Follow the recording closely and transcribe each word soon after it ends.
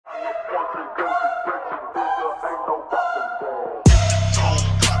Alright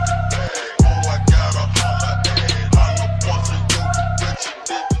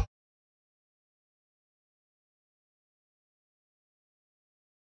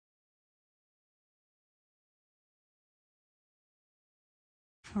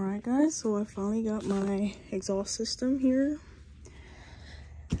guys, so I finally got my exhaust system here.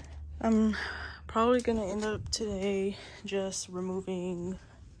 I'm probably gonna end up today just removing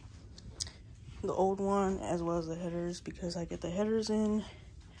the old one as well as the headers because I get the headers in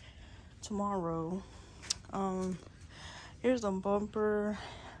tomorrow. Here's the bumper.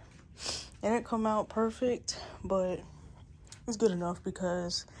 It didn't come out perfect, but it's good enough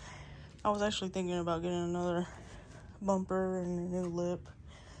because I was actually thinking about getting another bumper and a new lip.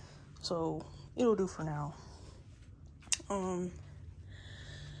 So it'll do for now.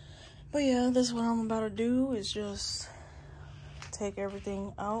 But yeah, this is what I'm about to do is just take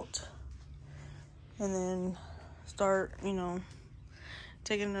everything out and then start, you know,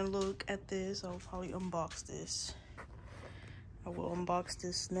 taking a look at this. I'll probably unbox this. I will unbox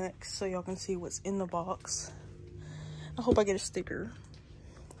this next so y'all can see what's in the box. I hope I get a sticker.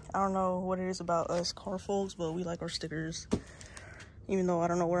 I don't know what it is about us car folks, but we like our stickers. Even though I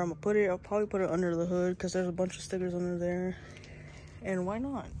don't know where I'm gonna put it, I'll probably put it under the hood because there's a bunch of stickers under there. And why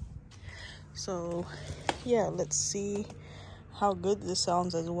not? So, yeah, let's see how good this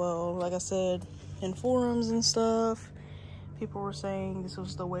sounds as well. Like I said, in forums and stuff, people were saying this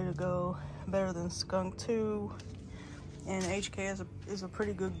was the way to go, better than Skunk 2. And HK is a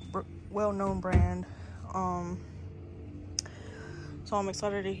pretty good, well-known brand. So I'm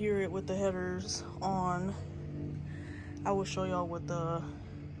excited to hear it with the headers on. I will show y'all what the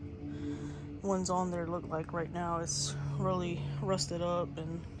ones on there look like right now. It's really rusted up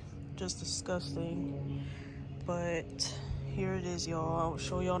and just disgusting. But here it is, y'all. I'll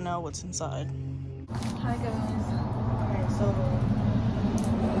show y'all now what's inside. Hi guys. Okay, so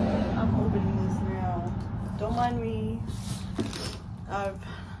I'm opening this now. Don't mind me. I've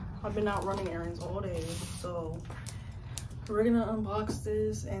been out running errands all day, so we're gonna unbox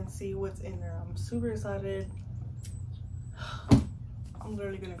this and see what's in there. I'm super excited. I'm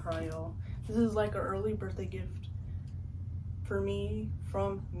literally gonna cry, y'all. This is like an early birthday gift for me,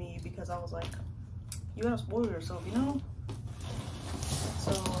 from me, because I was like, you gotta spoil yourself, you know?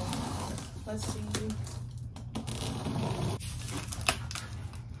 So, let's see.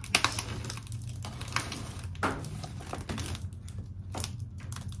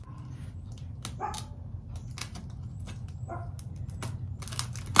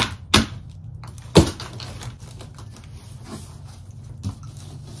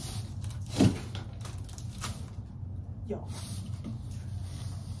 Yo.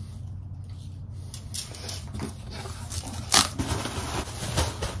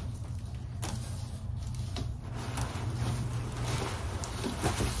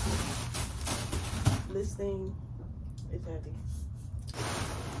 This thing is heavy.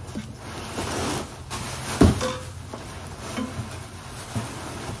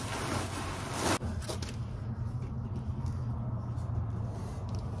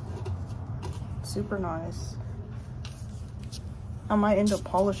 Super nice. I might end up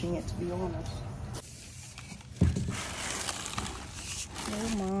polishing it, to be honest.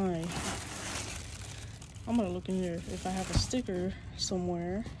 Oh my. I'm gonna look in here if I have a sticker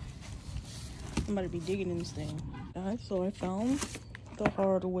somewhere. I'm about to be digging in this thing. Guys, so I found the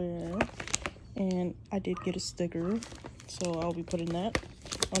hardware and I did get a sticker. So I'll be putting that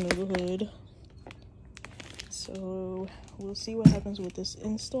under the hood. So we'll see what happens with this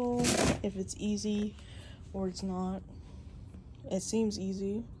install, if it's easy or it's not. It seems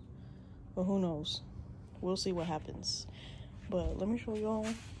easy, but who knows? We'll see what happens. But let me show y'all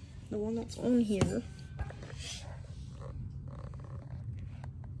the one that's on here.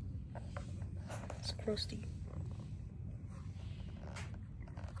 It's crusty.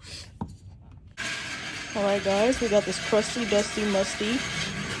 Alright guys, we got this crusty, dusty, musty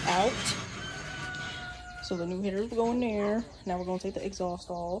out. So the new header will go in there. Now we're gonna take the exhaust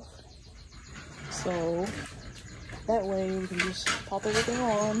off. So that way we can just pop everything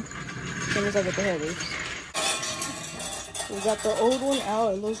on as soon as I get the headers. We got the old one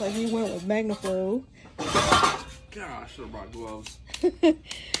out. It looks like he went with MagnaFlow. God, I should have brought gloves. It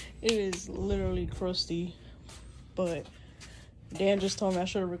is literally crusty, but Dan just told me I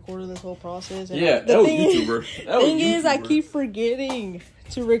should have recorded this whole process. And yeah, that was YouTuber. The thing is, I keep forgetting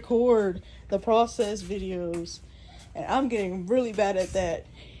to record the process videos, and I'm getting really bad at that.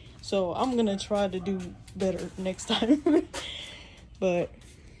 So I'm gonna try to do better next time. But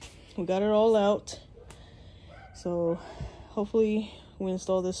we got it all out. So hopefully we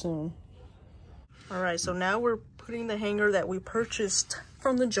install this soon. All right, so now we're putting the hanger that we purchased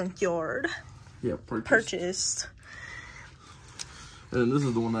from the junkyard. Yeah, Purchased. And this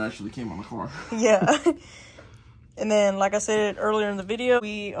is the one that actually came on the car. Yeah. And then, like I said earlier in the video,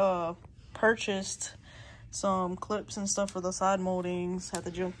 we purchased some clips and stuff for the side moldings at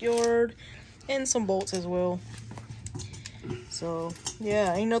the junkyard, and some bolts as well. So,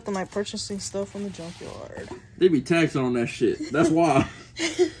 yeah, ain't nothing like purchasing stuff from the junkyard. They be taxing on that shit. That's why.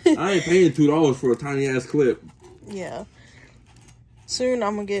 I ain't paying $2 for a tiny ass clip. Yeah. Soon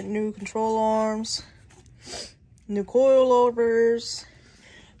I'm gonna get new control arms, new coilovers,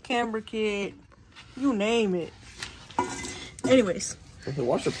 camber kit, you name it. Anyways. Okay,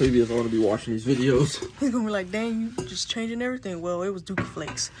 watch the previous. I want to be watching these videos. He's gonna be like, dang, you just changing everything. Well, it was Dookie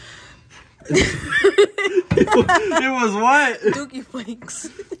Flakes. It was what? Dookie Flakes.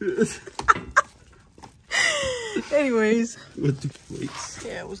 Anyways. With Dookie Flakes.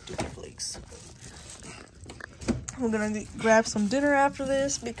 Yeah, it was Dookie Flakes. We're gonna grab some dinner after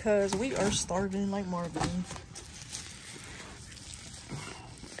this because we are starving like Marvin.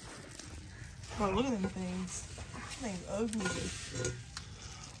 Oh, look at them things. Things ugly.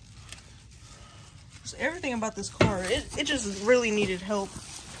 So everything about this car, it just really needed help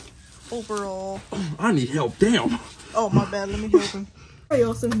overall. I need help. Damn. Oh, my bad. Let me help him.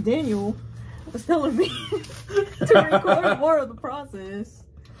 Yo, since Daniel was telling me to record more of the process,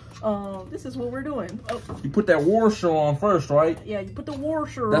 this is what we're doing. Oh. You put that washer on first, right? Yeah, you put the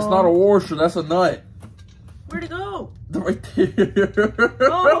washer on. That's not a washer. That's a nut. Where'd it go? Right there.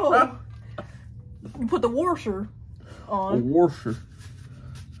 Oh. You put the washer on. A washer.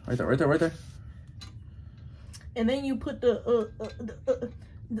 Right there, right there, right there. And then you put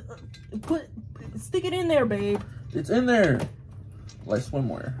stick it in there, babe. It's in there. Like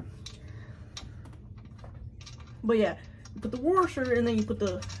swimwear. But yeah, you put the washer and then you put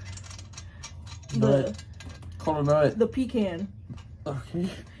the Color nut. the pecan. Okay.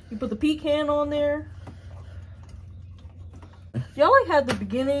 You put the pecan on there. Y'all like had the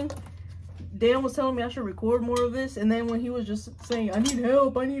beginning. Dan was telling me I should record more of this, and then when he was just saying, I need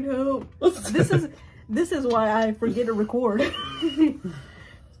help, I need help. This is why I forget to record.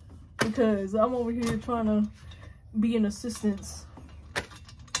 Because I'm over here trying to be an assistant,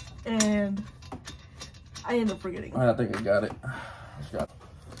 and I end up forgetting. I think I got it. Just got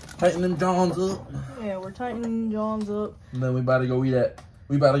tighten them Johns up. Yeah, we're tightening Johns up. And then we about to go eat at.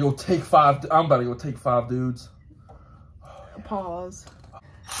 We about to go take 5. I'm about to go take 5 dudes. Pause.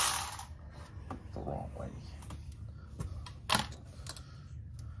 The wrong way.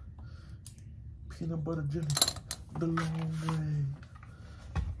 Peanut butter jelly. The long way.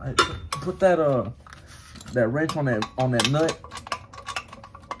 Alright, put that that wrench on that nut.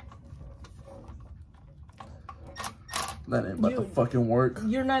 That ain't about to fucking work.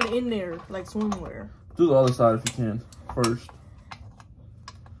 You're not in there like swimwear. Do the other side if you can first.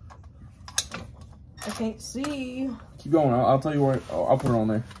 I can't see. Keep going. I'll tell you where. I'll put it on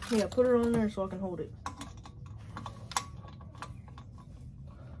there. Yeah, put it on there so I can hold it.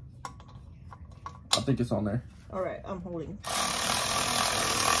 I think it's on there. All right, I'm holding.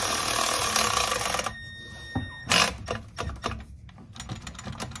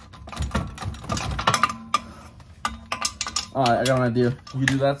 All right, I got an idea. You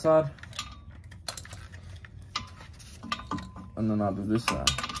do that side, and then I'll do this side.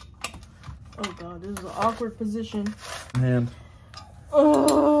 Oh god, this is an awkward position. Hand.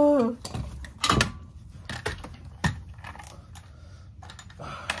 Oh.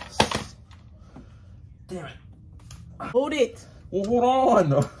 Damn it. Hold it. Well,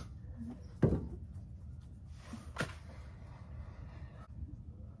 hold on.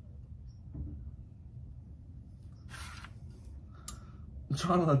 I'm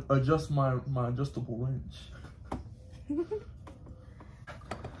trying to adjust my adjustable wrench.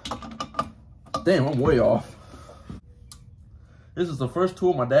 Damn, I'm way off. This is the first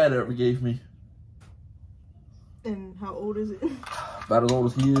tool my dad ever gave me. And how old is it? About as old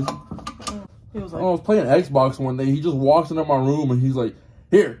as he is. He was I like, was playing Xbox one day. He just walks into my room and he's like,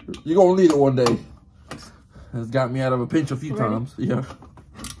 "Here, you're gonna need it one day." It's got me out of a pinch a few times. Yeah.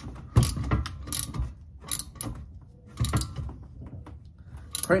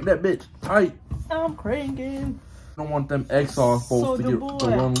 Crank that bitch tight. I'm cranking. I don't want them exhaust bolts to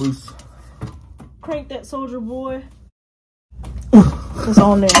run loose. Crank that soldier boy. It's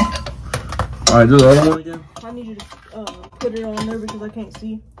on there. Alright, do the other one again. I need you to put it on there because I can't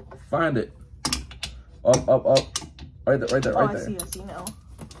see. Find it. Up, up, up. Right there, right there, right there. I see now.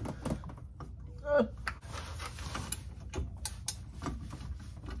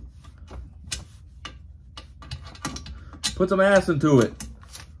 Put some ass into it.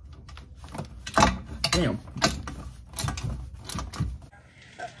 Damn.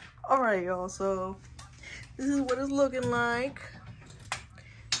 Alright, y'all, so this is what it's looking like.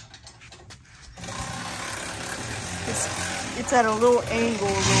 It's at a little angle a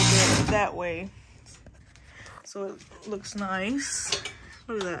little bit that way. So it looks nice.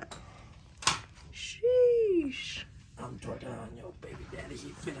 Look at that. Sheesh. I'm twerking on your baby daddy.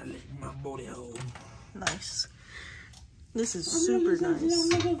 You finna lick my booty hole. Nice. This is super nice.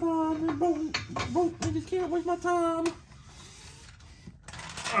 Niggas can't waste my time.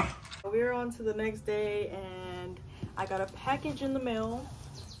 We're on to the next day, and I got a package in the mail.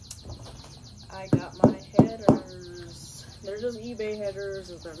 I got my headers. They're just eBay headers.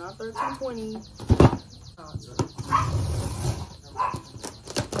 They're not 1320.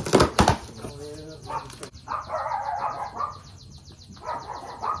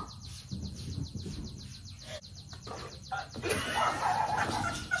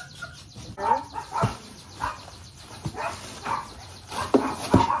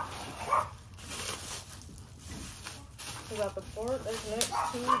 We got the port that's next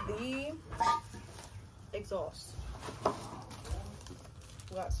to the exhaust.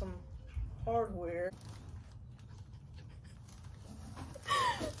 We got some hardware.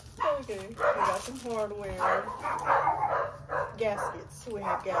 Okay, we got some hardware. Gaskets. We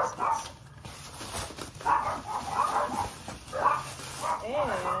have gaskets.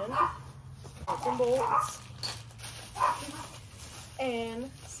 And some bolts.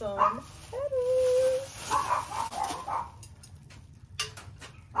 And some headers.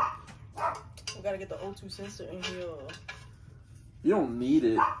 We gotta get the O2 sensor in here. You don't need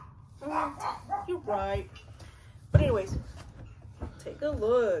it. You're right. But anyways, take a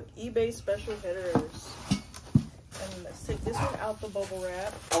look. eBay special headers. And let's take this one out the bubble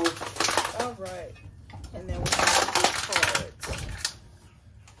wrap. Alright. And then we have the cards.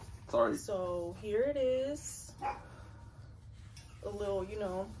 Sorry. So here it is. A little, you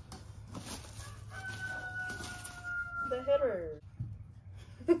know, the header.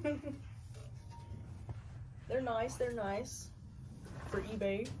 They're nice, they're nice for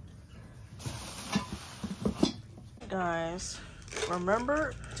eBay. Guys,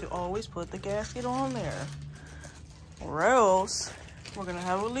 remember to always put the gasket on there, or else we're gonna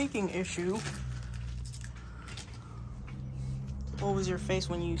have a leaking issue. What was your face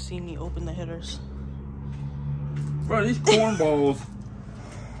when you see me open the headers? Bro, these cornballs.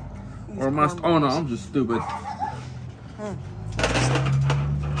 Or am I? Oh no, I'm just stupid.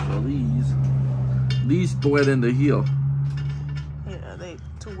 So these thread in the heel. Yeah, they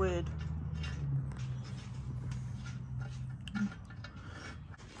too weird.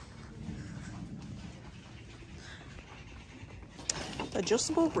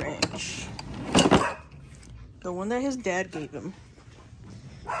 Adjustable wrench. The one that his dad gave him.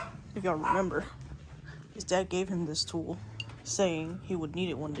 If y'all remember, his dad gave him this tool, saying he would need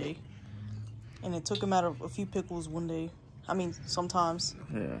it one day. And it took him out of a few pickles one day. I mean, sometimes.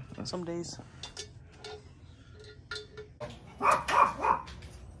 Yeah. Some days.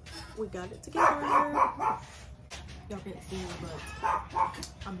 We got it together. Y'all can't see me, but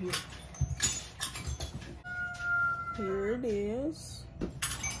I'm here. Here it is.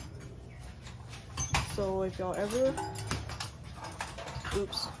 So if y'all ever,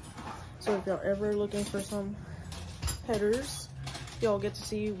 so if y'all ever looking for some headers, y'all get to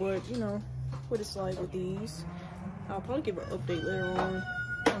see what, you know, what it's like with these. I'll probably give an update later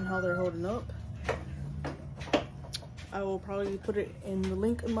on how they're holding up. I will probably put it in the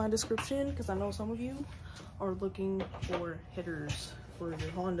link in my description, because I know some of you are looking for headers for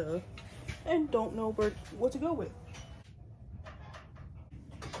your Honda and don't know what to go with.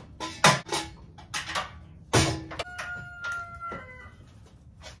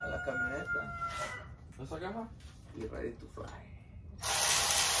 ¿Esa caja? Y ready to fly.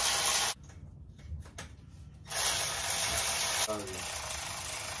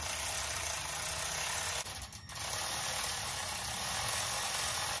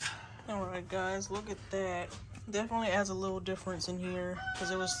 Alright guys, look at that. Definitely adds a little difference in here,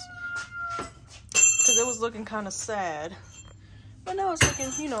 because it was looking kind of sad, but now it's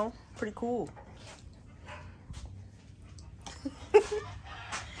looking, you know, pretty cool.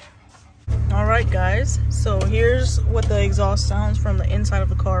 Alright guys, so here's what the exhaust sounds from the inside of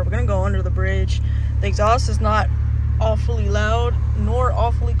the car. We're gonna go under the bridge. The exhaust is not awfully loud nor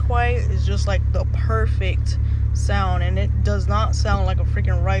awfully quiet. It's just like the perfect sound, and it does not sound like a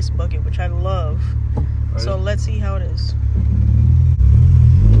freaking rice bucket, which I love. Right. So let's see how it is.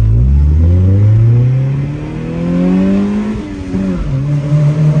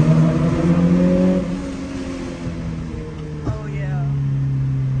 Oh yeah.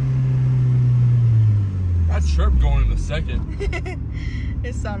 That chirp going in a second.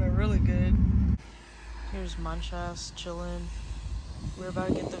 It sounded really good. Here's Manchas chilling. We're about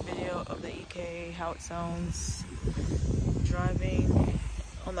to get the video of the EK, how it sounds driving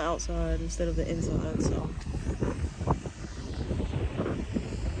on the outside instead of the inside, so